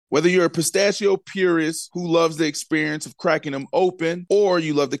Whether you're a pistachio purist who loves the experience of cracking them open, or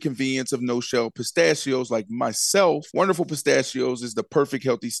you love the convenience of no-shell pistachios like myself, Wonderful Pistachios is the perfect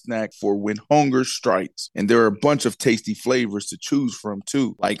healthy snack for when hunger strikes. And there are a bunch of tasty flavors to choose from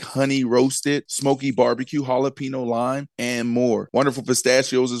too, like honey roasted, smoky barbecue, jalapeno lime, and more. Wonderful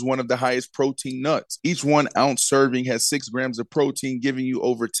Pistachios is one of the highest protein nuts. Each 1 ounce serving has 6 grams of protein, giving you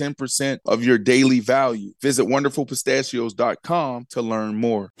over 10% of your daily value. Visit wonderfulpistachios.com to learn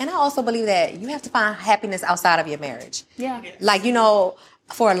more. And I also believe that you have to find happiness outside of your marriage. Yeah. Like,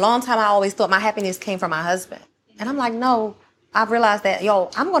 for a long time, I always thought my happiness came from my husband. And I'm like, no, I've realized that,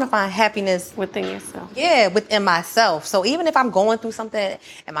 I'm going to find happiness within yourself. Yeah, within myself. So even if I'm going through something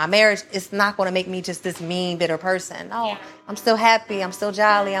in my marriage, it's not going to make me just this mean, bitter person. No, I'm still happy. I'm still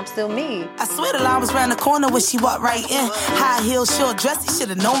jolly. I'm still me. I swear the line was around the corner when she walked right in. High heels, short dress, he should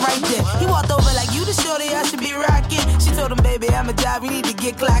have known right then. He walked over like, you the shorty I should be rocking. She told him, baby, I'm a job, we need to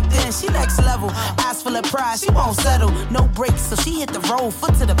get clocked in. She next level, eyes full of pride, she won't settle. No brakes, so she hit the road,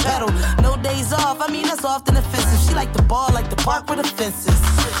 foot to the pedal. No days off, that's often offensive. She like the ball, like the park with the fences.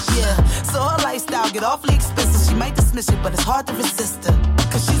 Yeah, so her lifestyle get awfully expensive. She might dismiss it, but it's hard to resist her,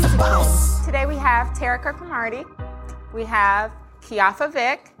 cause she's a boss. Today we have Terica Cromartie. We have Kiafa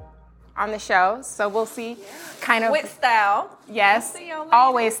Vick on the show, so we'll see kind of... With style. Yes,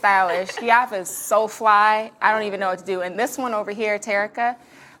 always stylish. Kiafa is so fly, I don't even know what to do. And this one over here, Terica,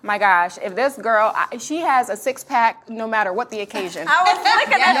 my gosh, if this girl, she has a six-pack no matter what the occasion. I was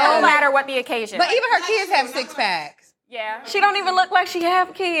looking at No matter what the occasion. But even her kids have six-packs. Yeah. She don't even look like she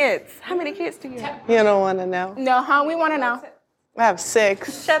have kids. How many kids do you have? You don't want to know. No, we want to know. I have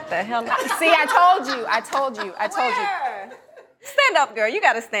 6. Shut the hell up. See, I told you. Stand up, girl. You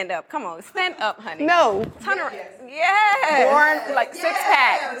got to stand up. Come on. Stand up, honey. No. Turn around. Yes. Born like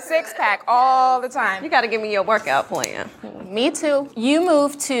six-pack all the time. You got to give me your workout plan. Me too. You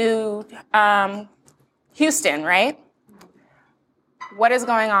moved to Houston, right? What is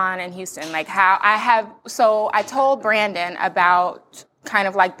going on in Houston? I told Brandon about kind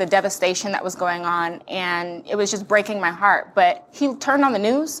of like the devastation that was going on, and it was just breaking my heart. But he turned on the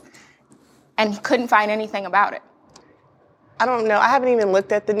news and he couldn't find anything about it. I don't know. I haven't even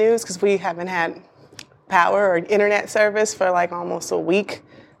looked at the news because we haven't had power or internet service for like almost a week.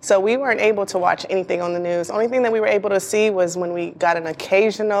 So we weren't able to watch anything on the news. The only thing that we were able to see was when we got an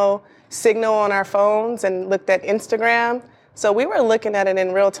occasional signal on our phones and looked at Instagram. So we were looking at it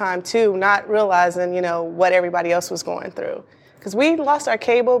in real time too, not realizing, what everybody else was going through. Because we lost our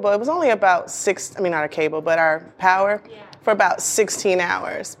cable, but it was only about our power for about 16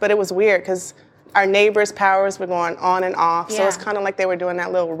 hours. But it was weird because our neighbors' powers were going on and off. So it's kind of like they were doing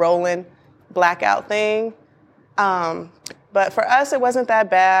that little rolling blackout thing. But for us, it wasn't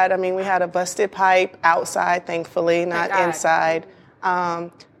that bad. We had a busted pipe outside, thankfully, not inside.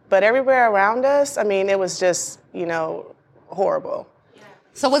 But everywhere around us, it was just, horrible.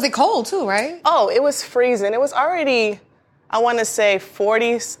 So was it cold too, right? Oh, it was freezing. It was already, I want to say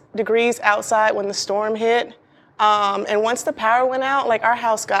 40 degrees outside when the storm hit. And once the power went out, our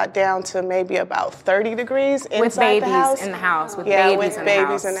house got down to maybe about 30 degrees inside the house. With babies in the house. With babies in the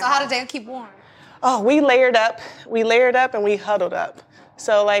house. So how did they keep warm? Oh, we layered up. We layered up and we huddled up.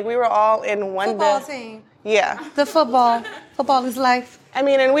 So we were all in one football bed. team. Yeah. The football. Football is life. And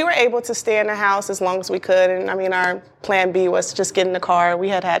we were able to stay in the house as long as we could. And our plan B was to just get in the car. We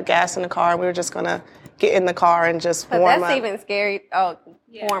had gas in the car. We were just going to get in the car and just warm up. But that's even scary,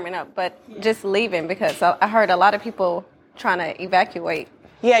 warming up, but just leaving, because I heard a lot of people trying to evacuate.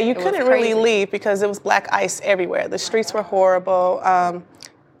 Yeah, you couldn't really leave because it was black ice everywhere. The streets were horrible.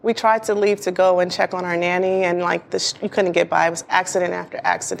 We tried to leave to go and check on our nanny, and you couldn't get by. It was accident after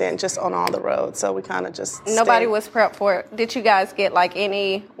accident just on all the roads. So we kind of just Nobody was prepped for it. Did you guys get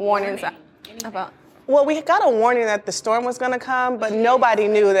any warnings about? Well, we got a warning that the storm was going to come, but nobody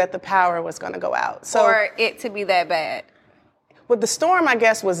knew that the power was going to go out. So for it to be that bad. Well, the storm, I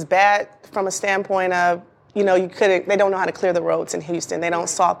guess, was bad from a standpoint of, they don't know how to clear the roads in Houston. They don't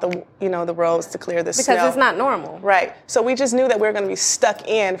salt the roads to clear the snow. Because it's not normal. Right. So we just knew that we were going to be stuck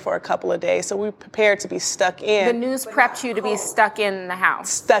in for a couple of days. So we prepared to be stuck in. The news prepped you to be stuck in the house.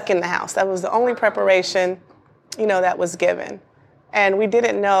 Stuck in the house. That was the only preparation, that was given. And we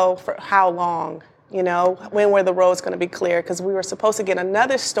didn't know for how long, when were the roads going to be clear, because we were supposed to get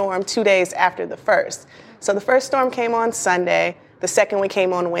another storm 2 days after the first. So the first storm came on Sunday. The second one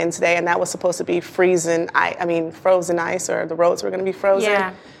came on Wednesday, and that was supposed to be frozen ice, or the roads were going to be frozen.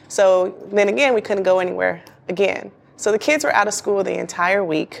 Yeah. So then again, we couldn't go anywhere again. So the kids were out of school the entire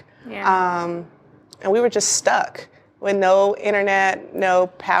week. Yeah. And we were just stuck with no internet, no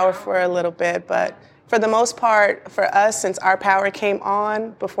power for a little bit. But for the most part, for us, since our power came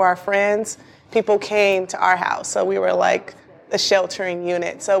on before our friends, people came to our house. So we were like a sheltering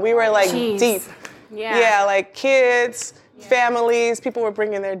unit. So we were like deep. Yeah, like kids, families, people were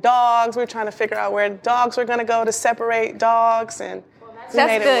bringing their dogs. We were trying to figure out where dogs were going to go to separate dogs. And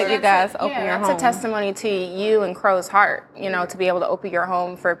that's good, you guys open your home. That's a testimony to you and Crow's heart, to be able to open your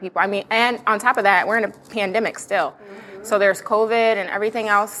home for people. I mean, and on top of that, we're in a pandemic still. So there's COVID and everything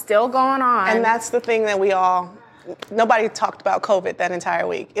else still going on. And that's the thing that nobody talked about COVID that entire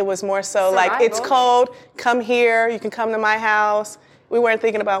week. It was more so like, it's cold, come here, you can come to my house. We weren't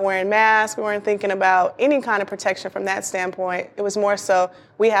thinking about wearing masks. We weren't thinking about any kind of protection from that standpoint. It was more so,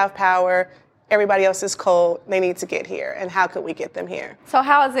 we have power, everybody else is cold, they need to get here, and how could we get them here? So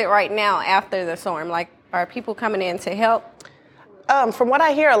how is it right now after the storm? Like, are people coming in to help? From what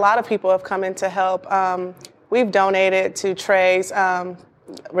I hear, a lot of people have come in to help. We've donated to Trey's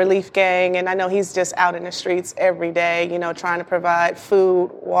relief gang, and I know he's just out in the streets every day, trying to provide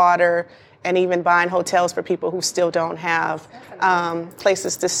food, water, and even buying hotels for people who still don't have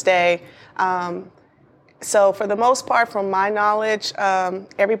places to stay. So for the most part, from my knowledge,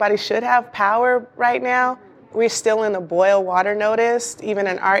 everybody should have power right now. We're still in a boil water notice. Even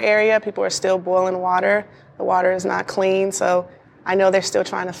in our area, people are still boiling water. The water is not clean, so I know they're still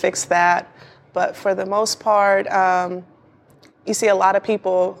trying to fix that. But for the most part, you see a lot of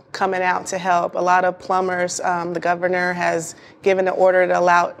people coming out to help. A lot of plumbers. The governor has given the order to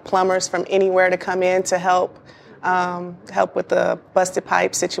allow plumbers from anywhere to come in to help with the busted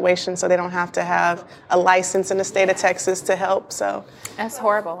pipe situation, so they don't have to have a license in the state of Texas to help. So that's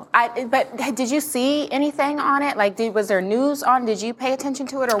horrible. But did you see anything on it? Like, was there news on? Did you pay attention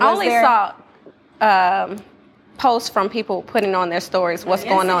to it, or was I only saw posts from people putting on their stories what's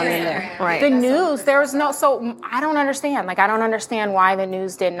going on in there. Right. The news, there was no, so I don't understand. Like, I don't understand why the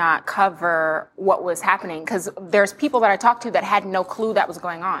news did not cover what was happening, because there's people that I talked to that had no clue that was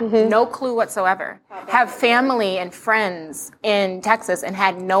going on. Mm-hmm. No clue whatsoever. Have family and friends in Texas and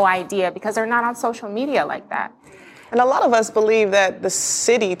had no idea because they're not on social media like that. And a lot of us believe that the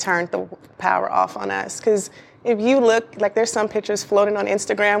city turned the power off on us, because if you look, like there's some pictures floating on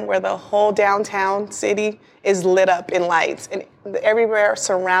Instagram where the whole downtown city is lit up in lights and everywhere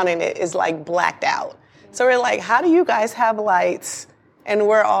surrounding it is like blacked out. So we're like, how do you guys have lights and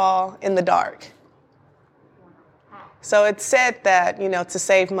we're all in the dark? So it's said that, to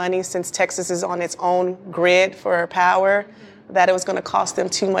save money, since Texas is on its own grid for power, that it was going to cost them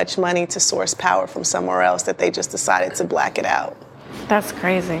too much money to source power from somewhere else, that they just decided to black it out. That's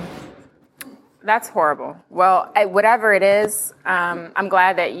crazy. That's horrible. Well, whatever it is, I'm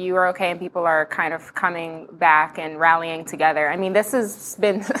glad that you are okay and people are kind of coming back and rallying together. I mean, this has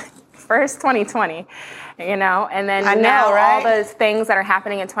been first 2020, and then now right? All those things that are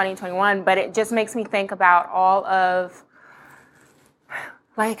happening in 2021, but it just makes me think about all of,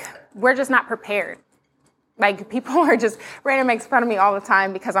 like, we're just not prepared. Like, people are just, Brandon makes fun of me all the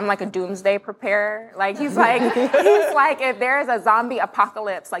time because I'm like a doomsday preparer. Like, he's like, if there is a zombie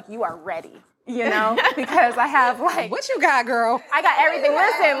apocalypse, like, you are ready. Because I have what you got, girl? I got everything.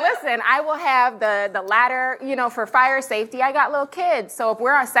 Listen, I will have the ladder, for fire safety. I got little kids. So if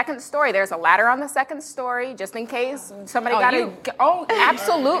we're on a second story, there's a ladder on the second story just in case somebody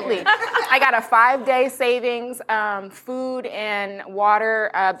absolutely. I got a 5-day savings, food and water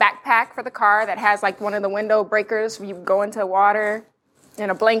backpack for the car that has like one of the window breakers. You go into water. And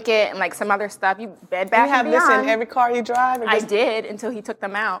a blanket and like some other stuff. Bed, Bath, and Beyond. You have this in every car you drive? I did until he took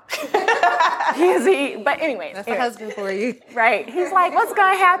them out. But anyway. That's the husband for you. Right. He's like, what's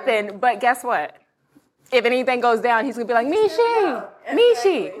going to happen? But guess what? If anything goes down, he's going to be like,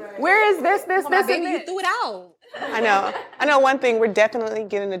 Mishi, where is this, and this? You threw it out. I know one thing, we're definitely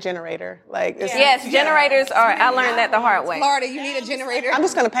getting a generator. Yes, generators are, I learned that the hard way. Florida, you need a generator. I'm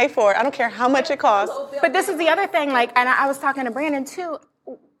just going to pay for it. I don't care how much it costs. But this is the other thing, and I was talking to Brandon too,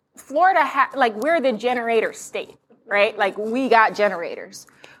 Florida, we're the generator state, right? Like, we got generators.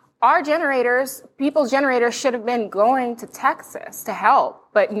 Our generators, people's generators should have been going to Texas to help,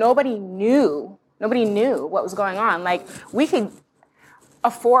 but nobody knew what was going on. Like, we could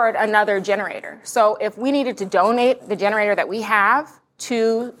afford another generator. So if we needed to donate the generator that we have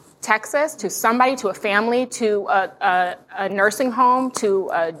to Texas, to somebody, to a family, to a nursing home, to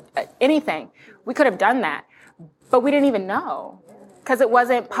anything, we could have done that. But we didn't even know because it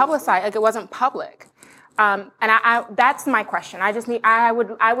wasn't publicized, like it wasn't public. And I that's my question. I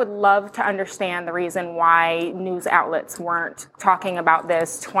would love to understand the reason why news outlets weren't talking about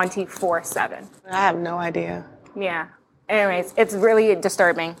this 24/7. I have no idea. Yeah. Anyways, it's really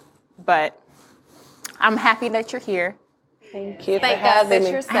disturbing, but I'm happy that you're here. Thank you Thank for God having that me.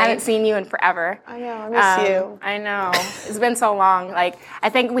 you're I haven't safe. seen you in forever. I know, I miss you. I know. It's been so long. Like, I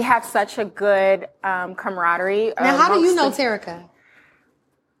think we have such a good camaraderie. Now, how do you know amongst the- Terica?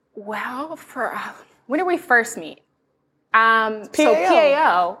 Well, when did we first meet? So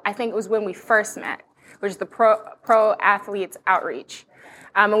PAO, I think it was when we first met, which is the Pro Athletes Outreach.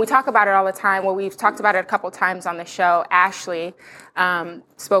 And we talk about it all the time. Well, we've talked about it a couple times on the show. Ashley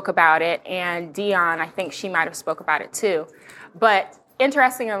spoke about it, and Dion, I think she might have spoke about it too. But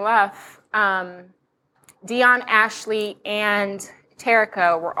interesting enough, Dion, Ashley, and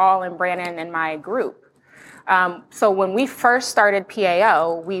Terica were all in Brandon and my group. So when we first started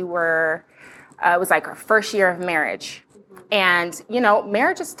PAO, we were, it was like our first year of marriage. And, you know,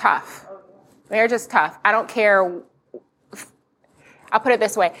 marriage is tough. Marriage is tough. I don't care. I'll put it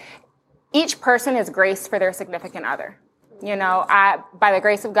this way. Each person is graced for their significant other. You know, by the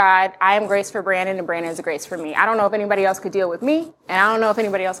grace of God, I am graced for Brandon, and Brandon is a grace for me. I don't know if anybody else could deal with me, and I don't know if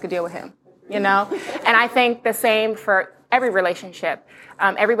anybody else could deal with him, you know? And I think the same for every relationship.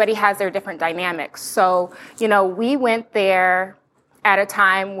 Everybody has their different dynamics. So, you know, we went there at a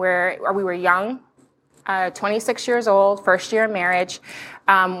time where we were young, 26 years old, first year of marriage.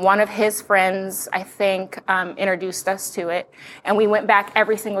 One of his friends, I think, introduced us to it. And we went back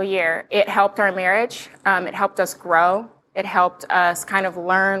every single year. It helped our marriage. It helped us grow. It helped us kind of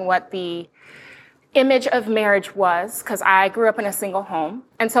learn what the image of marriage was, because I grew up in a single home.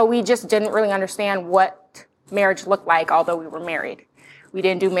 And so we just didn't really understand what marriage looked like, although we were married. We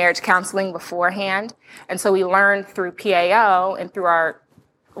didn't do marriage counseling beforehand. And so we learned through PAO and through our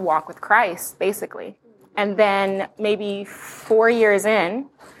walk with Christ, basically. And then maybe 4 years in,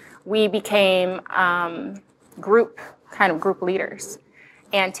 we became group leaders.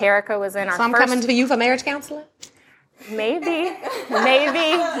 And Terica was in our So I'm first... coming to you for marriage counseling? Maybe. Me Well,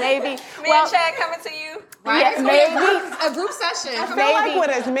 and Chad coming to you. Right? Yeah, maybe. A group session. I feel like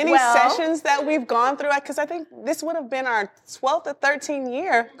with as many sessions that we've gone through, because I think this would have been our 12th or 13th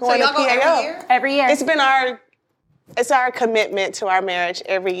year going to PAO. Go every year? Every year. It's our commitment to our marriage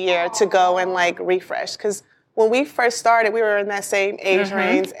every year to go and like refresh. Because when we first started, we were in that same age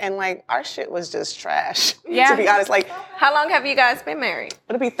range, and like our shit was just trash. Yeah. To be honest, like How long have you guys been married?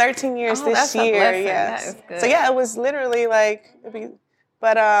 it'll be 13 years this that's a year. blessing. Yes. That is good. So yeah, it was literally like, you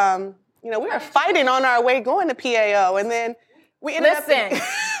know, we were fighting on our way going to PAO, and then we ended up. Listen,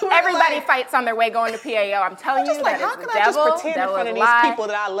 everybody fights on their way going to PAO. I'm telling you, Just like, that how is can the I just devil. pretend in Devil front is of a these lie. people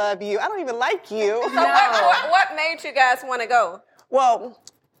that I love you? I don't even like you. So what made you guys want to go? Well,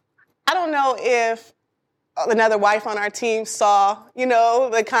 I don't know if another wife on our team saw, you know,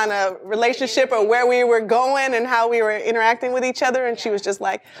 the kind of relationship or where we were going and how we were interacting with each other. And she was just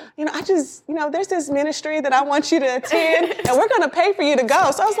like, you know, there's this ministry that I want you to attend, and we're going to pay for you to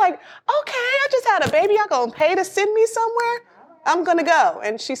go. So I was like, okay, I just had a baby. Y'all going to pay to send me somewhere? I'm going to go.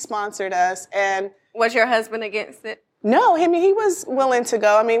 And she sponsored us. And Was your husband against it? no, he was willing to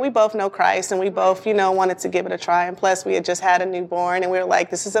go. I mean, we both know Christ, and we both, you know, wanted to give it a try. And plus, we had just had a newborn, and we were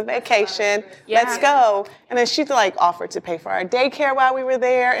like, this is a vacation. Yeah. Let's go. And then she, like, offered to pay for our daycare while we were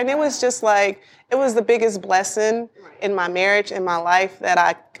there. And it was just, like, it was the biggest blessing in my marriage, in my life, that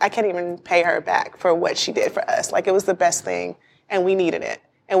I can't even pay her back for what she did for us. Like, it was the best thing, and we needed it.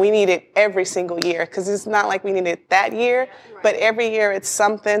 And we need it every single year, because it's not like we need it that year, but every year it's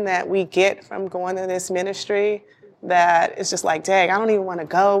something that we get from going to this ministry that is just like, dang, I don't even want to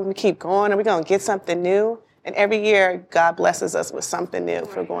go. We keep going. Are we going to get something new? And every year, God blesses us with something new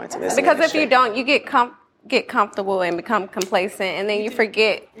for going to this Because ministry. if you don't, you get comfortable and become complacent, and then you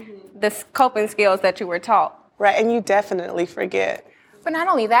forget the coping skills that you were taught. Right, and you definitely forget. But not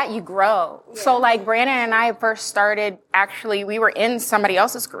only that, you grow. So like Brandon and I first started, actually, we were in somebody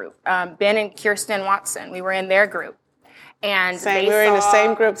else's group, Ben and Kirsten Watson. We were in their group. And We were in the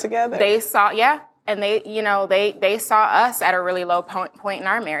same group together. They saw, and they, you know, they saw us at a really low point in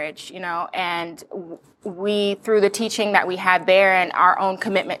our marriage, you know, and we, through the teaching that we had there and our own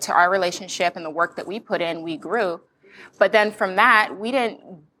commitment to our relationship and the work that we put in, we grew. But then from that, we didn't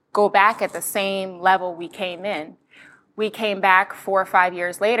go back at the same level we came in. We came back 4 or 5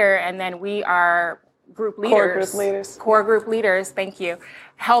 years later, and then we are group leaders. Core group leaders, thank you.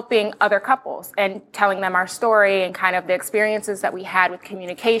 Helping other couples and telling them our story and kind of the experiences that we had with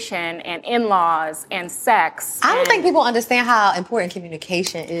communication and in-laws and sex. I don't think people understand how important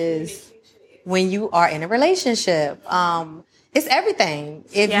communication is when you are in a relationship. It's everything.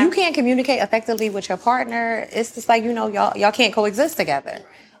 If you can't communicate effectively with your partner, it's just like, you know, y'all can't coexist together.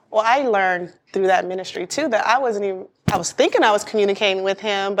 Well, I learned through that ministry, too, that I was thinking I was communicating with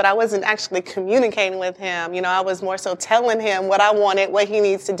him, but I wasn't actually communicating with him. You know, I was more so telling him what I wanted, what he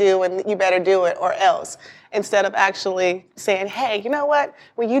needs to do, and you better do it or else. instead of actually saying, hey, you know what?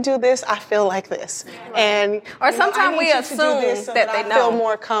 When you do this, I feel like this. And or sometimes we assume so that they I know. feel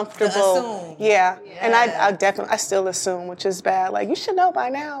more comfortable. Yeah. And I still assume, which is bad. Like, you should know by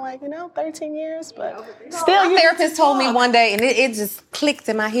now, 13 years, but still. My therapist told me one day, and it just clicked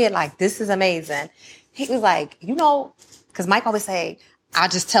in my head, like, this is amazing. He was like, because Mike always say, I'll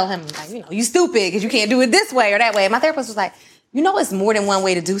just tell him, like, you stupid because you can't do it this way or that way. And my therapist was like, it's more than one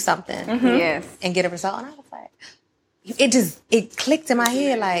way to do something. Yes. And get a result. And I was like, it clicked in my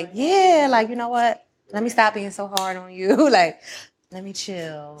head, like, yeah, like, you know what? Let me stop being so hard on you. Like, let me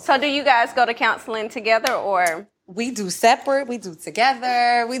chill. So do you guys go to counseling together or? We do separate, we do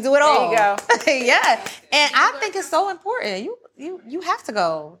together, we do it all. There you go. Yeah. And I think it's so important. You have to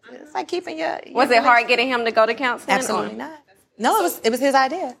go. It's like keeping your Was it hard getting him to go to counseling? Absolutely not. No, it was his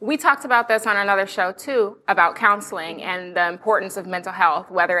idea. We talked about this on another show too, about counseling and the importance of mental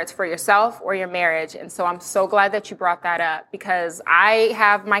health, whether it's for yourself or your marriage. And so I'm so glad that you brought that up because I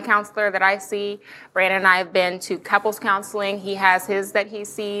have my counselor that I see. Brandon and I have been to couples counseling. He has his that he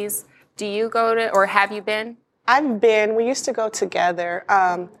sees. Do you go to, or have you been? We used to go together,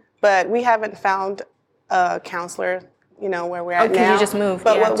 but we haven't found a counselor, where we're at now. You just moved.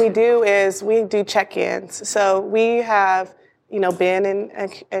 But what we do is we do check-ins. So we have, Ben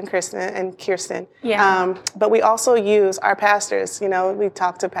and Kirsten. Yeah. But we also use our pastors. We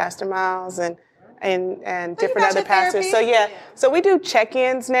talk to Pastor Miles and different other pastors. Therapy. So we do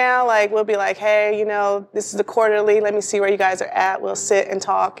check-ins now. Like, we'll be like, hey, this is the quarterly. Let me see where you guys are at. We'll sit and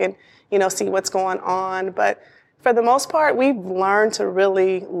talk and, see what's going on. But for the most part, we've learned to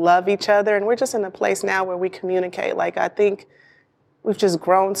really love each other. And we're just in a place now where we communicate. Like, I think we've just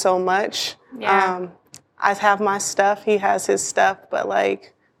grown so much. Yeah. I have my stuff. He has his stuff. But,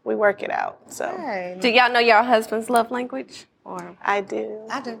 we work it out. So. Right. Do y'all know your husband's love language? Or I do.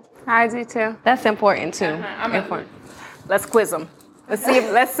 I do too. That's important too. Important. Let's quiz them.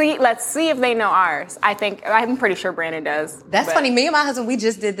 Let's see if they know ours. I'm pretty sure Brandon does. That's funny. Me and my husband, we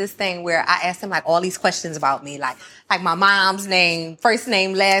just did this thing where I asked him all these questions about me, like my mom's name, first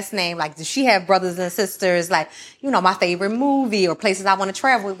name, last name, does she have brothers and sisters, my favorite movie or places I want to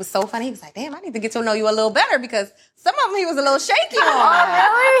travel. It was so funny. He was like, damn, I need to get to know you a little better because some of them he was a little shaky on.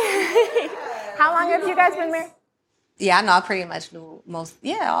 Oh, really? How long have you guys been married? Yeah, I know. I pretty much knew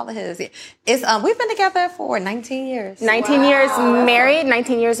all of his. Yeah. It's we've been together for 19 years. 19 years married.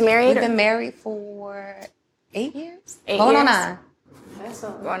 19 years married. We've been married for 8 years. 8 Going years. on 9.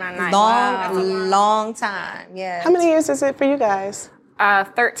 Going on 9. Long time. Yeah. How many years is it for you guys?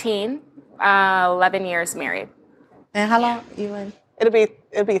 13. 11 years married. And how long you in? It'll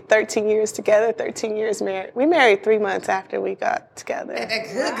be 13 years together, 13 years married. We married 3 months after we got together. Good girl. He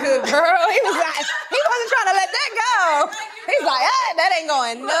wasn't trying to let that go. He's like, that ain't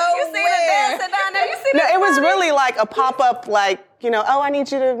going nowhere. You see the dancing down there? You see No, it was really like a pop-up, I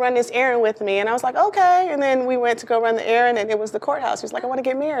need you to run this errand with me. And I was like, okay. And then we went to go run the errand, and it was the courthouse. He was like, I want to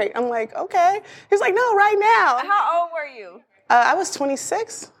get married. I'm like, okay. He's like, no, right now. How old were you? I was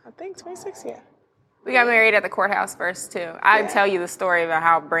 26, I think, 26, yeah. We got married at the courthouse first too. I'd tell you the story about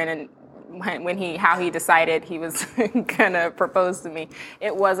how Brandon, how he decided he was gonna propose to me.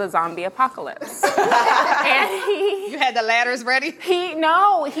 It was a zombie apocalypse, and You had the ladders ready? he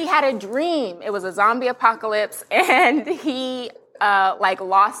had a dream. It was a zombie apocalypse, and he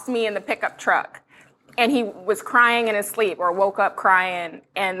lost me in the pickup truck. And he was crying in his sleep or woke up crying,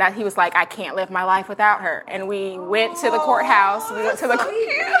 and that he was like, I can't live my life without her. And we went to the courthouse. We went to the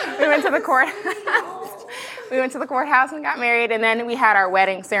courthouse. We went to the courthouse and got married, and then we had our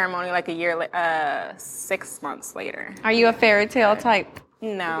wedding ceremony a year, 6 months later. Are you a fairy tale type?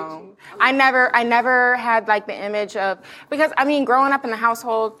 No, I never had the image of, because growing up in the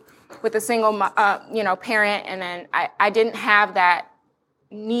household with a single, parent, and then I didn't have that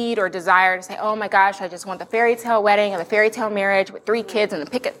need or desire to say, oh my gosh, I just want the fairy tale wedding or the fairy tale marriage with 3 kids and the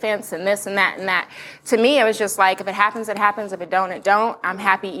picket fence and this and that and that. To me, it was just if it happens, it happens. If it don't, it don't. I'm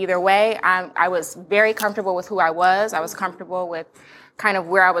happy either way. I was very comfortable with who I was. I was comfortable with kind of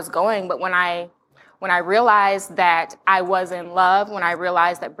where I was going. But when I realized that I was in love, when I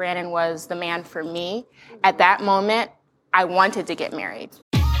realized that Brandon was the man for me, at that moment, I wanted to get married.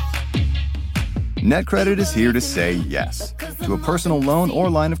 NetCredit is here to say yes to a personal loan or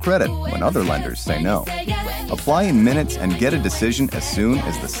line of credit when other lenders say no. Apply in minutes and get a decision as soon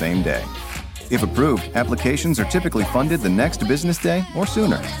as the same day. If approved, applications are typically funded the next business day or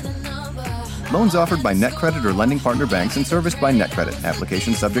sooner. Loans offered by NetCredit or lending partner banks and serviced by NetCredit.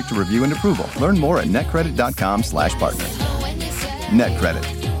 Application subject to review and approval. Learn more at netcredit.com/partner.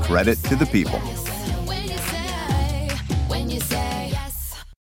 NetCredit. Credit to the people.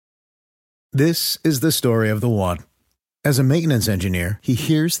 This is the story of the one. As a maintenance engineer, he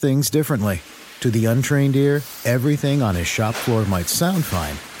hears things differently. To the untrained ear, everything on his shop floor might sound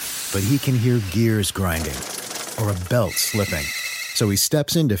fine, but he can hear gears grinding or a belt slipping. So he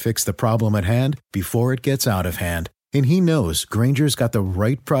steps in to fix the problem at hand before it gets out of hand. And he knows Grainger's got the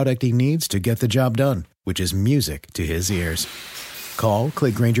right product he needs to get the job done, which is music to his ears. Call,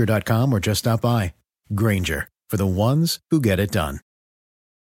 click Grainger.com, or just stop by. Grainger, for the ones who get it done.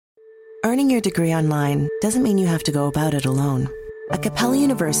 Earning your degree online doesn't mean you have to go about it alone. At Capella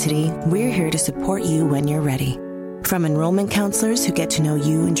University, we're here to support you when you're ready. From enrollment counselors who get to know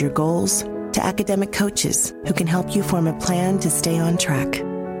you and your goals, to academic coaches who can help you form a plan to stay on track.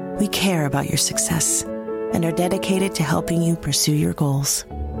 We care about your success and are dedicated to helping you pursue your goals.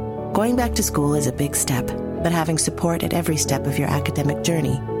 Going back to school is a big step, but having support at every step of your academic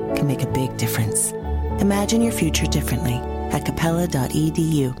journey can make a big difference. Imagine your future differently at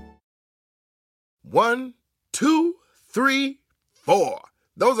capella.edu. 1, 2, 3, 4.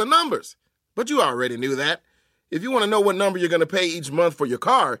 Those are numbers, but you already knew that. If you want to know what number you're going to pay each month for your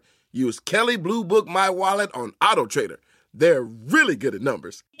car, use Kelley Blue Book My Wallet on Auto Trader. They're really good at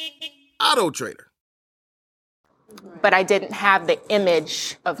numbers. Auto Trader. But I didn't have the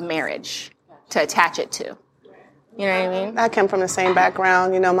image of marriage to attach it to. You know what I mean? I come from the same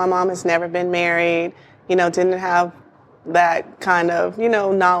background. You know, my mom has never been married, didn't have that kind of,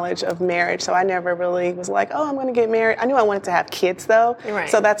 knowledge of marriage. So I never really was like, oh, I'm going to get married. I knew I wanted to have kids, though. Right.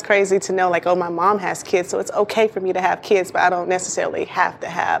 So that's crazy to know, like, oh, my mom has kids, so it's okay for me to have kids, but I don't necessarily have to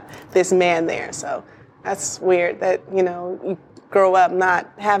have this man there. So that's weird that, you grow up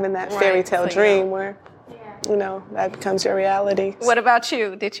not having that fairy tale dream where, that becomes your reality. What about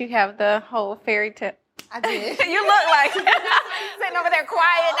you? Did you have the whole fairy tale? I did. You look like Sitting over there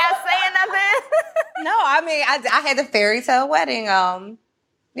quiet, not saying nothing. No, I mean, I had the fairy tale wedding.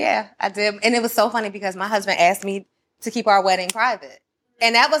 Yeah, I did. And it was so funny because my husband asked me to keep our wedding private.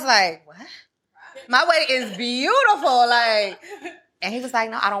 And that was like, what? My wedding is beautiful. And he was like,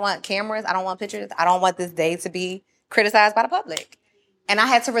 no, I don't want cameras. I don't want pictures. I don't want this day to be criticized by the public. And I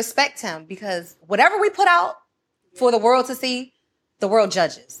had to respect him because whatever we put out for the world to see, the world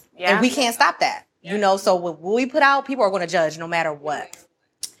judges. Yeah. And we can't stop that. So what we put out, people are going to judge no matter what.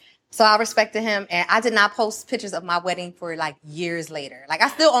 So I respected him, and I did not post pictures of my wedding for years later. I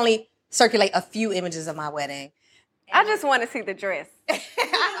still only circulate a few images of my wedding. I just want to see the dress.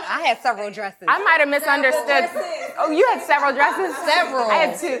 I had several dresses. I might have misunderstood. Oh, you had several dresses? Several. I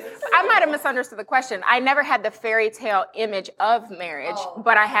had 2. I might have misunderstood the question. I never had the fairy tale image of marriage,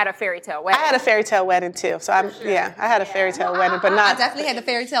 but I had a fairy tale wedding. I had a fairy tale wedding too. So I had a fairy tale wedding, but not. I definitely had the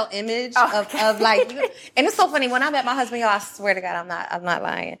fairy tale image of and it's so funny when I met my husband, y'all. I swear to God, I'm not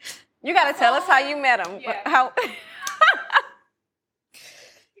lying. You got to tell us how you met him. Yeah. How?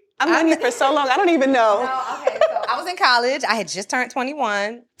 I've known you for so long, I don't even know. No, okay, so I was in college. I had just turned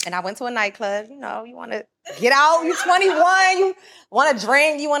 21, and I went to a nightclub. You want to get out. You're 21. You want to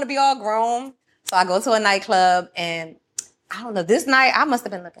drink. You want to be all grown. So I go to a nightclub, and I don't know, this night, I must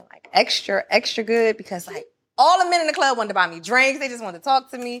have been looking extra, extra good because all the men in the club wanted to buy me drinks. They just wanted to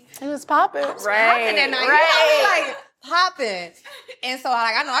talk to me. It was popping. Popping that night. Popping. And so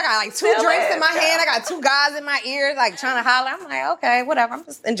I know I got 2 drinks in my hand. I got 2 guys in my ears trying to holler. I'm like, okay, whatever. I'm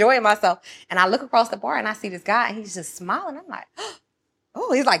just enjoying myself. And I look across the bar and I see this guy and he's just smiling. I'm like,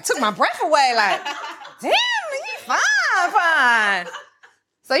 oh, he's took my breath away. Damn, he's fine.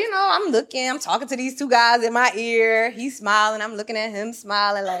 So, I'm looking, I'm talking to these 2 guys in my ear. He's smiling. I'm looking at him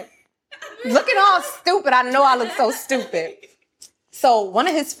smiling looking all stupid. I know I look so stupid. So one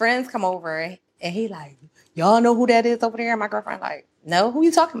of his friends come over and he y'all know who that is over there? And my girlfriend no, who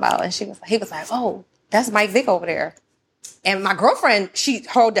you talking about? And he was like, oh, that's Mike Vick over there. And my girlfriend, she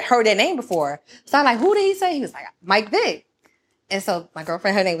heard that name before. So I'm like, who did he say? He was like, Mike Vick. And so my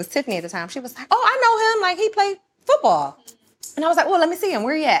girlfriend, her name was Tiffany at the time. She was like, oh, I know him. He played football. And I was like, well, let me see him.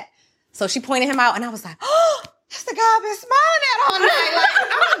 Where he at? So she pointed him out and I was like, oh, that's the guy I've been smiling at all night.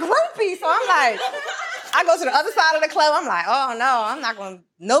 I'm a groupie. So I'm like, I go to the other side of the club. I'm like, oh no, I'm not going to,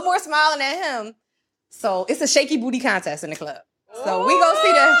 no more smiling at him. So it's a shaky booty contest in the club. So we go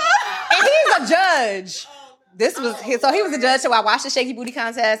see and he's a judge. So he was a judge, so I watched the shaky booty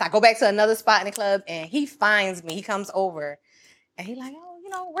contest. I go back to another spot in the club and he finds me. He comes over and he's like,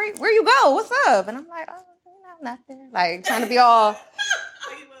 oh, where you go? What's up? And I'm like, oh, nothing. Trying to be all.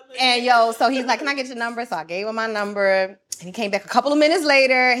 And so he's like, can I get your number? So I gave him my number and he came back a couple of minutes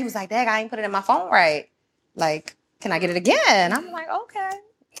later. He was like, Dad, I ain't put it in my phone right. Can I get it again? I'm like, okay.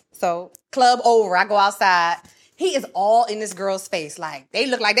 So club over, I go outside. He is all in this girl's face. They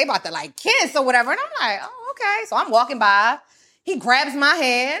look like they about to kiss or whatever. And I'm like, oh, okay. So I'm walking by He grabs my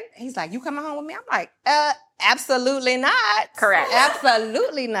hand. He's like, you coming home with me? I'm like, absolutely not. Correct.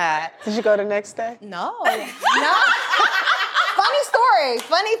 Absolutely not. Did you go the next day? No. Funny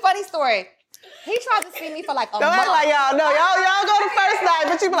story. He tried to see me for like a month. Don't act like y'all. No, y'all go the first night,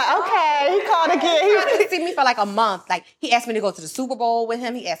 but you be like, okay, he called again. He tried to see me for like a month. Like, he asked me to go to the Super Bowl with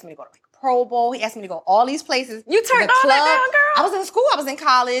him. He asked me to go to like a Pro Bowl. He asked me to go all these places. You turned all that down, girl? I was in school. I was in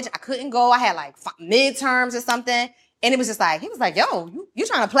college. I couldn't go. I had like midterms or something. And it was just like, he was like, yo, you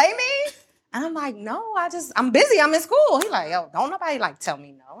trying to play me? And I'm like, no, I'm busy. I'm in school. He's like, yo, don't nobody like tell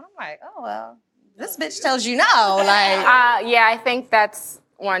me no. And I'm like, oh, well, this bitch tells you no. Like, yeah, I think that's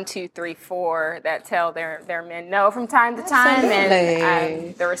 1, 2, 3, 4 that tell their men no from time to time,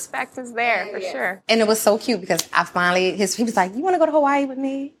 and the respect is there for sure. And it was so cute because I finally, he was like, you want to go to Hawaii with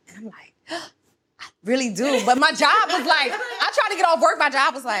me? And I'm like, I really do. But my job was like, I tried to get off work. My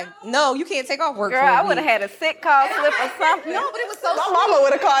job was like, no, you can't take off work. Girl, I would have had a sick call slip or something. No, but it was so My mama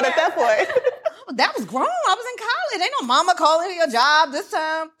would have called at that point. That was grown. I was in college. Ain't no mama calling your job this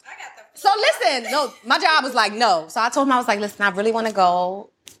time. So listen, no, my job was like, no. So I told him, I was like, listen, I really want to go.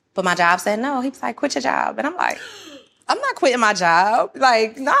 But my job said no. He was like, quit your job. And I'm like, I'm not quitting my job.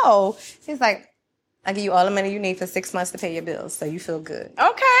 Like, no. He's like, I give you all the money you need for 6 months to pay your bills, so you feel good.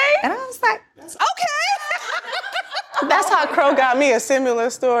 Okay. And I was like, okay. That's how Crow got me, a similar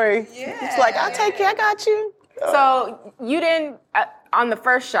story. Yeah. It's like, I'll take you, I got you. So you didn't, on the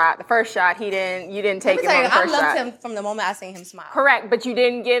first shot, you didn't take him on the first shot. I loved him from the moment I seen him smile. Correct, but you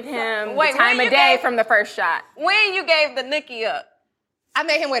didn't give him the time of day from the first shot. When you gave the nookie up? I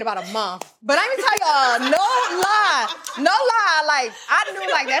made him wait about a month. But I can tell y'all, no lie. Like, I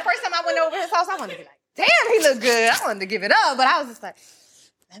knew, like, that first time I went over his house, I wanted to be like, damn, he looked good. I wanted to give it up. But I was just like,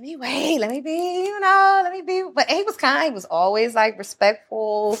 let me wait. Let me be. But he was kind. He was always, like,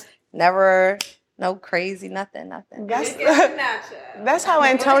 respectful. Never, no crazy, nothing. That's how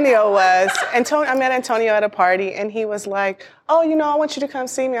Antonio was. I met Antonio at a party, and he was like, oh, I want you to come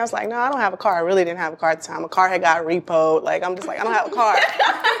see me. I was like, no, I don't have a car. I really didn't have a car at the time. A car had got repoed. Like, I'm just like, I don't have a car.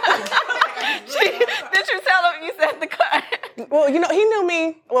 Did you tell him you said the car? Well, he knew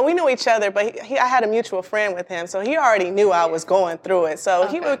me. Well, we knew each other, but I had a mutual friend with him, so he already knew I was going through it. So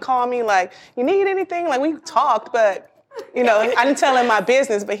he would call me like, you need anything? Like, we talked, but... I didn't tell him my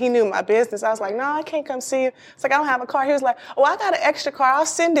business, but he knew my business. I was like, no, I can't come see you. It's like, I don't have a car. He was like, oh, I got an extra car. I'll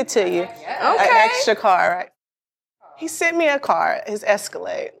send it to you. Okay. An extra car, right? He sent me a car, his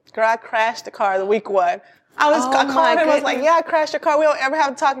Escalade. Girl, I crashed the car the week one. I called him. I was like, yeah, I crashed your car. We don't ever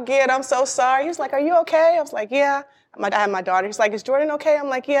have to talk again. I'm so sorry. He was like, are you okay? I was like, yeah. I had my daughter. He's like, is Jordan okay? I'm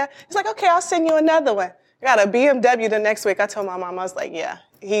like, yeah. He's like, okay, I'll send you another one. I got a BMW the next week. I told my mom, I was like, yeah.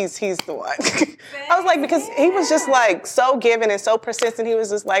 He's the one. I was like, because he was just like so giving and so persistent. He was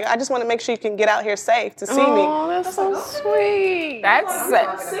just like, I just want to make sure you can get out here safe to see me. Oh, that's so sweet.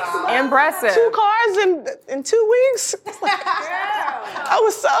 That's impressive. 2 cars in 2 weeks. I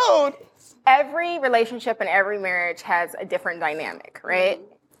was sold. Every relationship and every marriage has a different dynamic, right?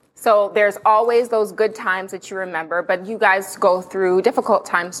 So there's always those good times that you remember, but you guys go through difficult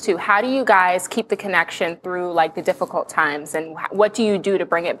times too. How do you guys keep the connection through like the difficult times, and what do you do to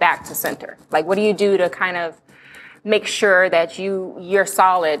bring it back to center? Like, what do you do to kind of make sure that you're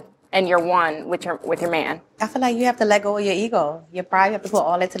solid and you're one with your man? I feel like you have to let go of your ego. Your pride, you have to put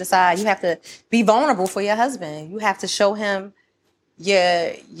all that to the side. You have to be vulnerable for your husband. You have to show him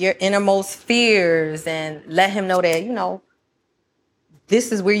your innermost fears and let him know that,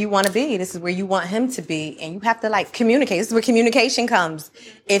 this is where you want to be. This is where you want him to be. And you have to like communicate. This is where communication comes.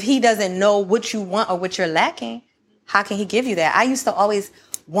 If he doesn't know what you want or what you're lacking, how can he give you that? I used to always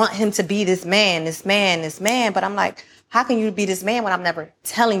want him to be this man. But I'm like, how can you be this man when I'm never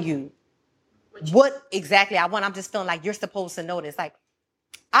telling you what exactly I want? I'm just feeling like you're supposed to know this. Like,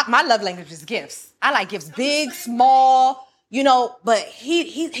 my love language is gifts. I like gifts, big, small, but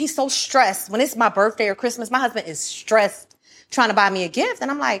he's so stressed. When it's my birthday or Christmas, my husband is stressed trying to buy me a gift. And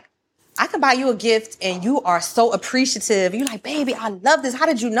I'm like, I can buy you a gift and you are so appreciative. You're like, baby, I love this. How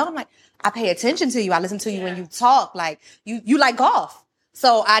did you know? I'm like, I pay attention to you. I listen to you when you talk. Like, you like golf.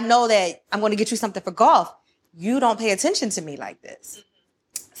 So I know that I'm going to get you something for golf. You don't pay attention to me like this.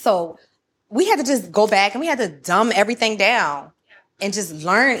 So we had to just go back and we had to dumb everything down and just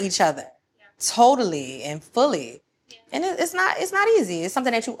learn each other totally and fully. And it's not easy. It's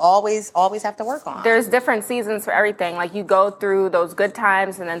something that you always have to work on. There's different seasons for everything. Like, you go through those good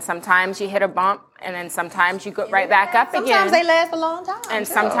times, and then sometimes you hit a bump, and then sometimes you go right back up again. Sometimes they last a long time. And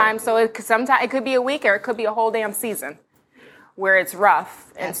sometimes it could be a week, or it could be a whole damn season where it's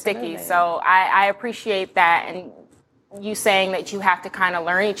rough and sticky. So I appreciate that. And you saying that you have to kind of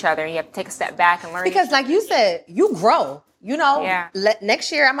learn each other. You have to take a step back and learn. Because like you said, you grow. You know, Yeah.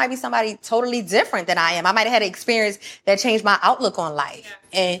 Next year I might be somebody totally different than I am. I might have had an experience that changed my outlook on life.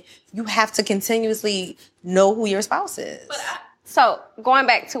 And you have to continuously know who your spouse is. So going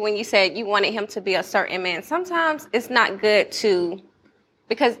back to when you said you wanted him to be a certain man, sometimes it's not good to,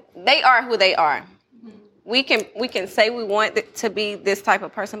 because they are who they are. We can say we want it to be this type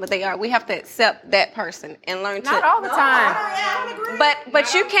of person, but they are. We have to accept that person and learn Not all the time.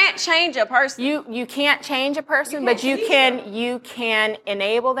 But you can't change a person. You can't change a person, but you can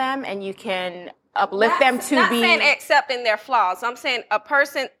enable them and you can uplift them to not be saying accepting their flaws. I'm saying that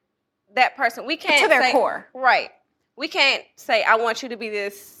person. We can't to their say, core. Right. We can't say I want you to be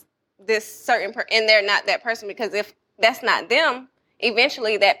this certain person, and they're not that person, because if that's not them,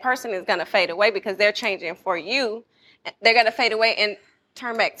 eventually that person is going to fade away because they're changing for you. They're going to fade away and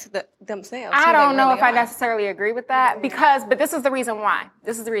turn back to themselves. I don't know if I necessarily agree with that but this is the reason why.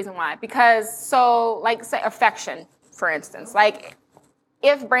 Because so like say affection, for instance, like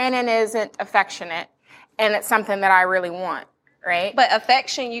if Brandon isn't affectionate and it's something that I really want, right? But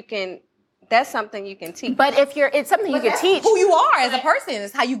affection, that's something you can teach. But it's something you can teach. Who you are as a person.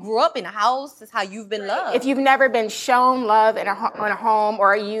 It's how you grew up in a house. It's how you've been loved. If you've never been shown love in a home,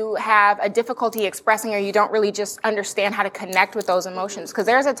 or you have a difficulty expressing, or you don't really just understand how to connect with those emotions. Because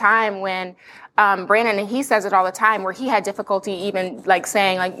there's a time when Brandon, and he says it all the time, where he had difficulty even like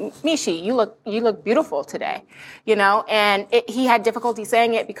saying like, Mishi, you look beautiful today, you know? And he had difficulty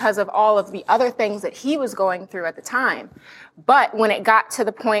saying it because of all of the other things that he was going through at the time. But when it got to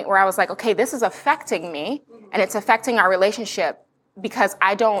the point where I was like, okay, this is affecting me and it's affecting our relationship because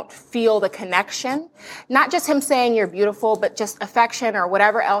I don't feel the connection, not just him saying you're beautiful, but just affection or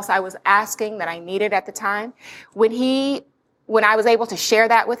whatever else I was asking that I needed at the time. When I was able to share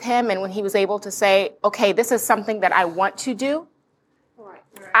that with him and when he was able to say, okay, this is something that I want to do,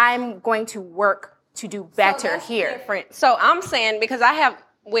 I'm going to work to do better here. Different. So I'm saying, because I have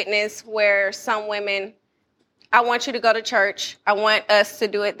witnessed where some women, I want you to go to church. I want us to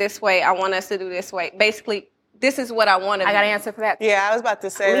do it this way. I want us to do this way. Basically, this is what I want to do. I got an answer for that. Yeah, I was about to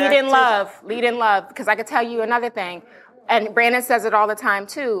say Lead in love. Because I could tell you another thing. And Brandon says it all the time,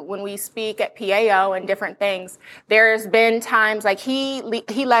 too. When we speak at PAO and different things, there's been times like he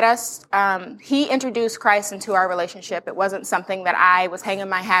let us, he introduced Christ into our relationship. It wasn't something that I was hanging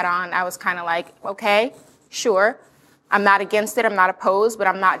my hat on. I was kind of like, okay, sure. I'm not against it. I'm not opposed, but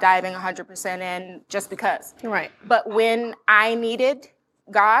I'm not diving 100% in just because. Right. But when I needed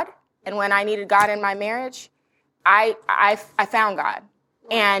God and when I needed God in my marriage, I found God.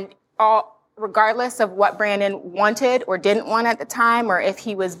 And regardless of what Brandon wanted or didn't want at the time, or if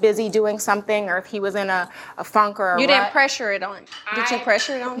he was busy doing something, or if he was in a funk or a You rut, didn't pressure it on. Did you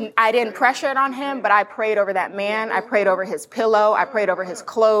pressure it on him? I didn't pressure it on him, but I prayed over that man. I prayed over his pillow. I prayed over his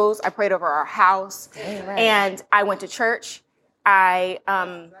clothes. I prayed over our house. Amen. And I went to church. I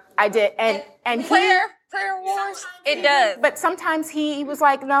did, and Prayer wars. It does. But sometimes he was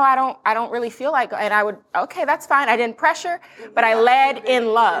like, no, I don't really feel like, and I would, okay, that's fine. I didn't pressure, but I led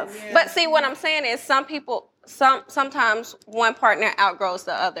in love. But see, what I'm saying is sometimes one partner outgrows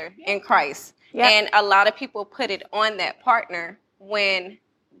the other in Christ. Yep. And a lot of people put it on that partner when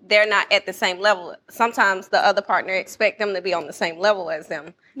they're not at the same level. Sometimes the other partner expect them to be on the same level as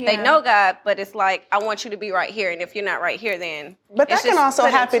them. Yeah. They know God, but it's like, I want you to be right here. And if you're not right here, then... But that can also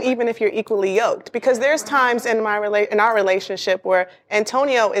happen even if you're equally yoked. Because there's times in our relationship where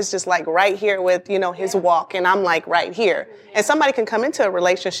Antonio is just like right here with, his walk. And I'm like right here. And somebody can come into a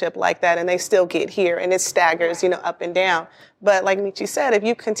relationship like that and they still get here. And it staggers, up and down. But like Michi said, if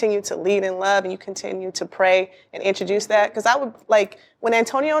you continue to lead in love and you continue to pray and introduce that, because I would when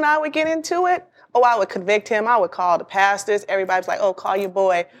Antonio and I would get into it, I would convict him. I would call the pastors. Everybody's like, call your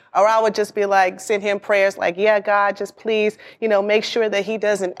boy. Or I would just be like, send him prayers like, yeah, God, just please, make sure that he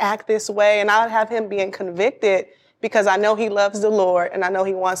doesn't act this way. And I would have him being convicted because I know he loves the Lord and I know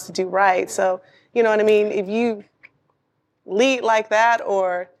he wants to do right. So, you know what I mean? If you lead like that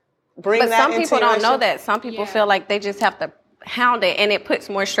or bring that into But some people don't know that. Some people feel like they just have to hound it, and it puts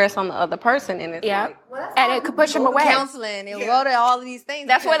more stress on the other person. And it's and it could push them away. Counseling, and go to all of these things.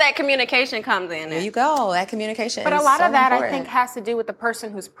 That's where that communication comes in. There you go. That communication. But a lot of that, I think, has to do with the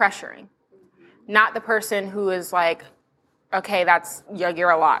person who's pressuring, not the person who is like, okay, you're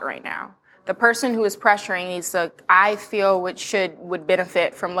a lot right now. The person who is pressuring needs to, I feel, would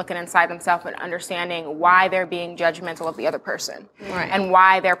benefit from looking inside themselves and understanding why they're being judgmental of the other person, right, and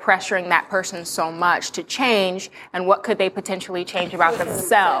why they're pressuring that person so much to change, and what could they potentially change about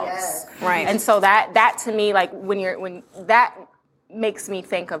themselves, right? And so that to me, like when makes me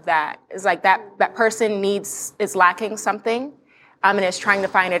think of that. It's like that person is lacking something, and is trying to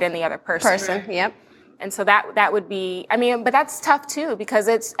find it in the other person. Yep. And so that would be, but that's tough too, because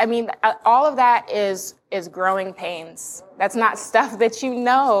all of that is growing pains. That's not stuff that you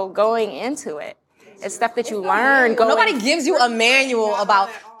know going into it. It's stuff that you learn going. Nobody gives you a manual about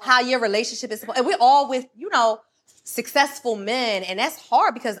how your relationship is supposed, and we're all with, successful men, and that's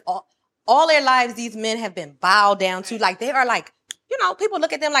hard because all their lives these men have been bowed down to. Like, they are like, people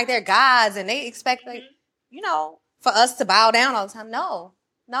look at them like they're gods, and they expect, for us to bow down all the time. No,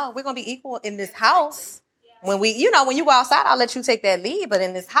 we're going to be equal in this house. When when you go outside, I'll let you take that lead. But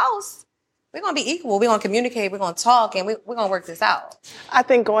in this house, we're going to be equal. We're going to communicate. We're going to talk, and we're going to work this out. I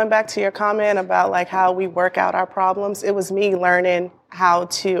think going back to your comment about like how we work out our problems, it was me learning how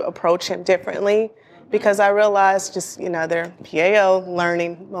to approach him differently, because I realized just, their PAO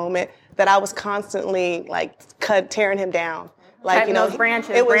learning moment, that I was constantly like tearing him down. Like, those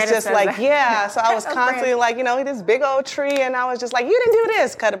branches. It was just like, so I was constantly like, this big old tree, and I was just like, you didn't do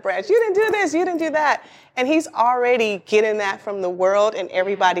this, cut a branch. You didn't do this, you didn't do that. And he's already getting that from the world and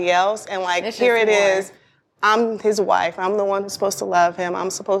everybody else. And like, here it is. I'm his wife. I'm the one who's supposed to love him.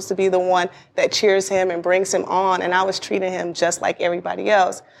 I'm supposed to be the one that cheers him and brings him on. And I was treating him just like everybody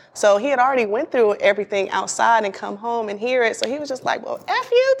else. So he had already went through everything outside and come home and hear it. So he was just like, well,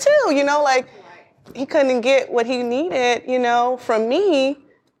 F you too, like. He couldn't get what he needed, from me.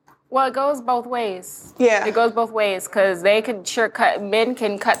 Well, it goes both ways. Yeah. It goes both ways, because men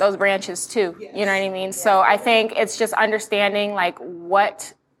can cut those branches too. Yes. You know what I mean? So I think it's just understanding like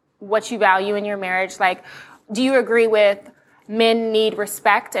what you value in your marriage. Like, do you agree with men need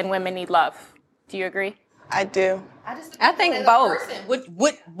respect and women need love? Do you agree? I do. I think both.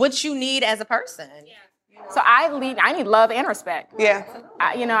 What you need as a person. Yeah. So I need love and respect. Yeah.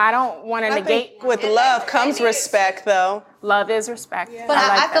 I don't want to negate. With love comes respect, though. Love is respect. Yeah. But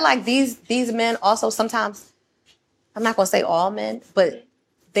I feel like these men also sometimes, I'm not going to say all men, but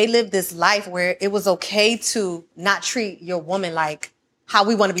they live this life where it was okay to not treat your woman like how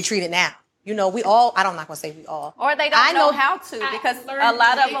we want to be treated now. We all, I'm not going to say we all. Or they don't know how to, because a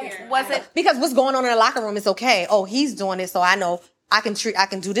lot of them wasn't. Because what's going on in the locker room is okay. Oh, he's doing it, so I know I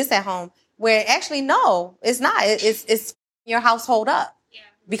can do this at home. Where actually, no, it's not. It's your household up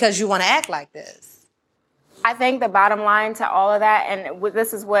because you want to act like this. I think the bottom line to all of that, and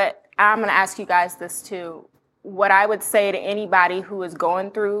this is what I'm going to ask you guys this too. What I would say to anybody who is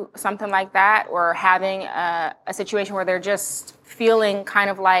going through something like that, or having a situation where they're just feeling kind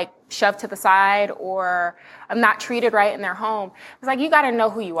of like shoved to the side, or not treated right in their home, it's like, you got to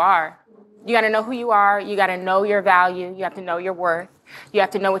know who you are. You got to know who you are. You got to know your value. You have to know your worth. You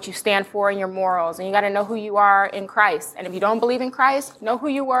have to know what you stand for and your morals. And you got to know who you are in Christ. And if you don't believe in Christ, know who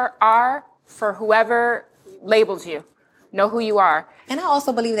you are for whoever labels you. Know who you are. And I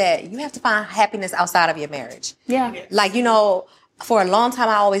also believe that you have to find happiness outside of your marriage. Yeah. Like, for a long time,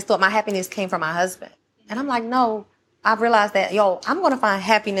 I always thought my happiness came from my husband. And I'm like, no. I've realized that, I'm going to find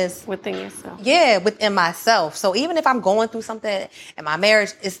happiness within yourself. Yeah, within myself. So even if I'm going through something in my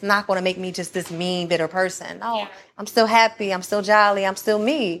marriage, it's not going to make me just this mean, bitter person. No, I'm still happy. I'm still jolly. I'm still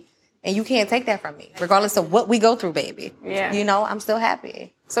me. And you can't take that from me, regardless of what we go through, baby. Yeah. I'm still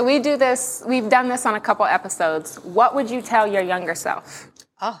happy. So we've done this on a couple episodes. What would you tell your younger self?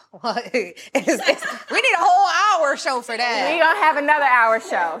 Oh, well, we need a whole hour show for that. We're going to have another hour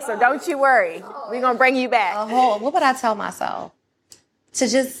show, so don't you worry. We're going to bring you back. What would I tell myself? To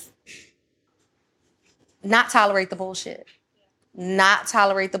just not tolerate the bullshit. Not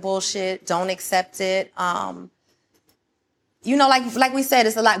tolerate the bullshit. Don't accept it. Like we said,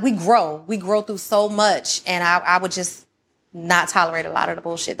 it's a lot. We grow. We grow through so much, and I would just not tolerate a lot of the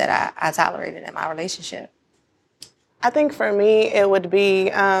bullshit that I tolerated in my relationship. I think for me, it would be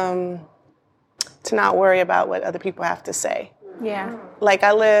to not worry about what other people have to say. Yeah. Like,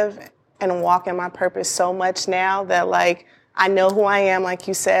 I live and walk in my purpose so much now that, like, I know who I am, like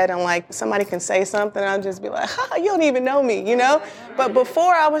you said, and, like, somebody can say something, and I'll just be like, you don't even know me, But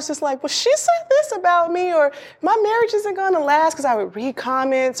before, I was just like, well, she said this about me, or my marriage isn't going to last, because I would read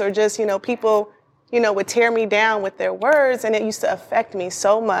comments, or just, people, would tear me down with their words, and it used to affect me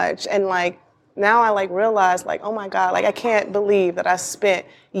so much. And, like, now I realize, oh my God, I can't believe that I spent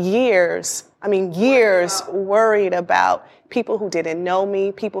years worried about people who didn't know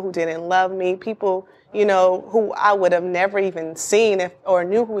me, people who didn't love me, people, who I would have never even seen or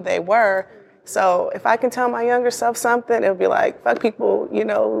knew who they were. So if I can tell my younger self something, it'll be like, fuck people,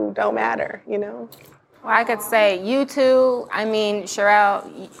 who don't matter, Well, I could say you too.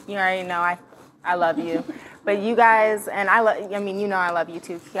 Sherelle, you already know I love you. But you guys, and I love you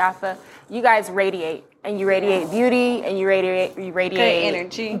too, Kiafa. You guys radiate, and you radiate beauty, and you radiate good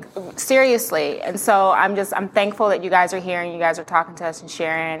energy. Seriously. And so I'm thankful that you guys are here and you guys are talking to us and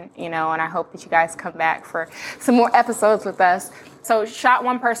sharing, and I hope that you guys come back for some more episodes with us. So shout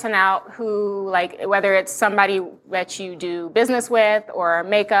one person out who, like, whether it's somebody that you do business with or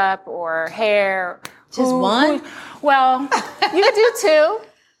makeup or hair. Just one? Well, you could do two.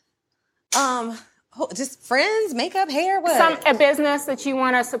 Just friends, makeup, hair, what? A business that you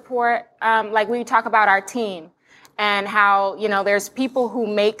want to support. Like we talk about our team and how, there's people who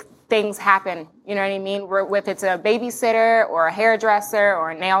make things happen. You know what I mean? If it's a babysitter or a hairdresser or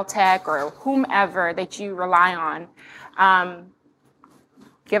a nail tech or whomever that you rely on,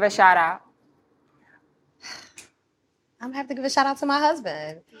 give a shout out. I'm going to have to give a shout out to my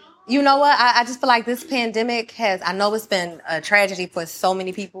husband. You know what? I just feel like this pandemic I know it's been a tragedy for so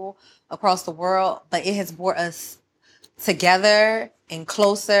many people across the world, but it has brought us together and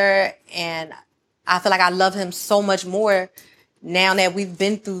closer. And I feel like I love him so much more now that we've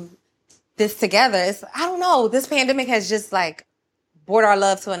been through this together. I don't know. This pandemic has just like brought our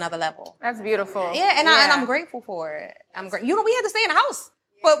love to another level. That's beautiful. Yeah, and I'm grateful for it. We had to stay in the house.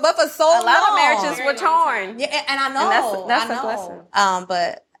 But for so long. A lot of marriages were torn. Yeah, and I know. And that's a blessing.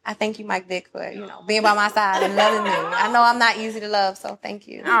 But I thank you, Mike Vick, for being by my side and loving me. I know I'm not easy to love, so thank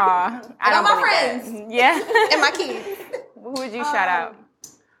you. Aw, I love my friends. That. Yeah, and my kids. Who would you shout out?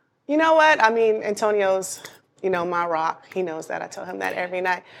 You know what? I mean, Antonio's, my rock. He knows that. I tell him that every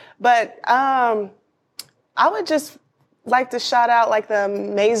night. But I would just like to shout out like the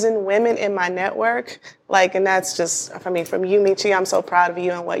amazing women in my network. And that's just from you, Michi. I'm so proud of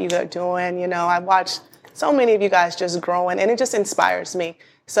you and what you are doing. I watched so many of you guys just growing, and it just inspires me.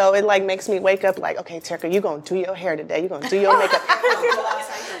 So it makes me wake up okay, Terka, you're going to do your hair today. You're going to do your makeup.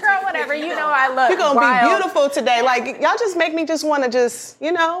 Girl, whatever. I look You're going to be beautiful today. Y'all just make me just want to just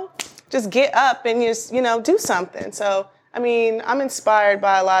get up and just, do something. So, I'm inspired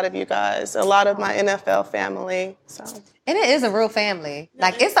by a lot of you guys, a lot of my NFL family. So. And it is a real family.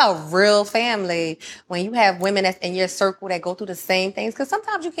 It's a real family when you have women that's in your circle that go through the same things. Because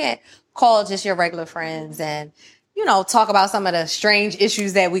sometimes you can't call just your regular friends and, talk about some of the strange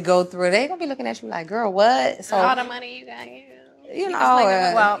issues that we go through. They're going to be looking at you like, girl, what? So, all the money you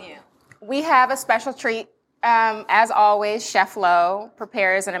got, we have a special treat. As always, Chef Lo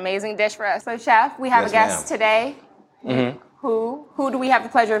prepares an amazing dish for us. So, Chef, we have a guest today. Mm-hmm. Who do we have the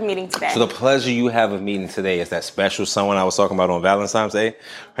pleasure of meeting today? So the pleasure you have of meeting today is that special someone I was talking about on Valentine's Day.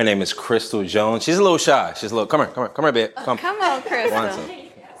 Her name is Crystal Jones. She's a little shy. Come here, babe. Come on, Crystal.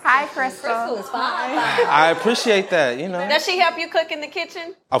 Hi, Crystal. Crystal is fine. I appreciate that, Does she help you cook in the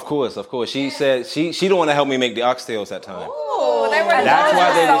kitchen? Of course. She said she don't want to help me make the oxtails that time. Oh, they were That's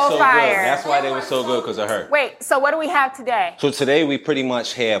why they were so fire. good. That's why they were so good, because of her. Wait, so what do we have today? So today we pretty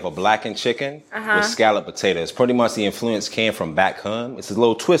much have a blackened chicken with scalloped potatoes. Pretty much the influence came from back home. It's a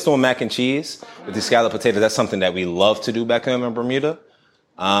little twist on mac and cheese with the scalloped potatoes. That's something that we love to do back home in Bermuda.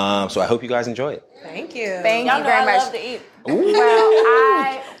 So I hope you guys enjoy it. Thank you. Thank you very much. I love to eat.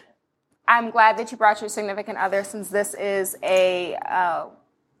 Well, I'm glad that you brought your significant other, since this is a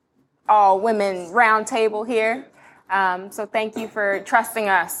all-women round table here. So thank you for trusting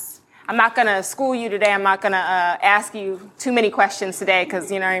us. I'm not going to school you today. I'm not going to ask you too many questions today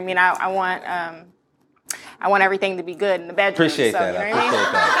because, I want everything to be good in the bedroom. Appreciate that.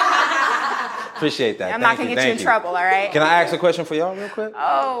 Appreciate that. I'm not going to get you in trouble, all right? Can I ask a question for y'all real quick?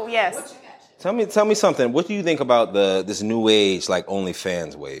 Oh, yes. Tell me something. What do you think about this new age,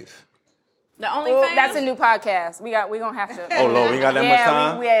 OnlyFans wave? The OnlyFans? That's a new podcast. We're going to have to. Oh, Lord, we got that much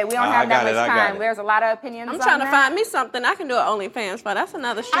time? We don't have that much time. There's a lot of opinions. I'm trying to find me something I can do an OnlyFans for. That's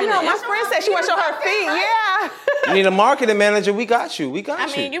another shit. I know, my friend said she want to show her feet. Yeah. You need a marketing manager. We got you.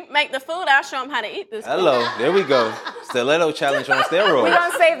 You make the food. I'll show them how to eat this. Hello. There we go. Stiletto challenge on steroids. We're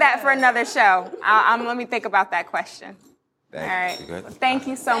going to save that for another show. Let me think about that question. All right. You good? Thank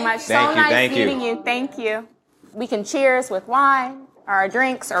you so much. Thank you. Meeting you. Thank you. We can cheers with wine, our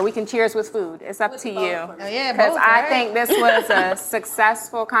drinks, or we can cheers with food. It's up to you. Oh, yeah, because both, I right? think this was a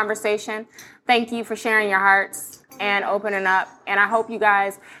successful conversation. Thank you for sharing your hearts and opening up. And I hope you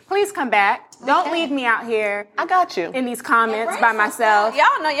guys, please come back. Don't leave me out here. I got you. In these comments by myself.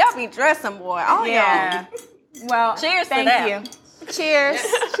 Y'all know y'all be dressing, boy. Yeah. Well, cheers thank to that. you. Cheers.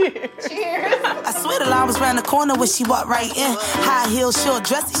 Cheers. I swear the line was round the corner when she walked right in. High heel, short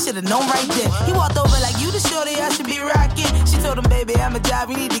dress, he should've known right then. He walked over like, you the shorty I should be rocking. She told him, baby, I'm a job,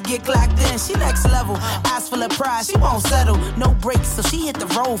 we need to get clocked in. She next level, eyes full of pride, she won't settle. No brakes, so she hit the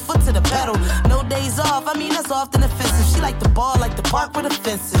road, foot to the pedal. No days off, I mean, that's often offensive. She like the ball, like the park with the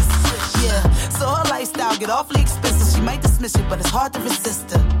fences. Yeah, so her lifestyle get awfully expensive. She might dismiss it, but it's hard to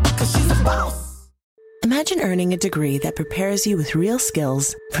resist her, cause she's a boss. Imagine earning a degree that prepares you with real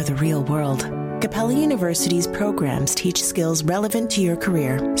skills for the real world. Capella University's programs teach skills relevant to your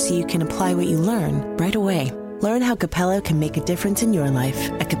career so you can apply what you learn right away. Learn how Capella can make a difference in your life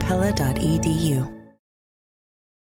at capella.edu.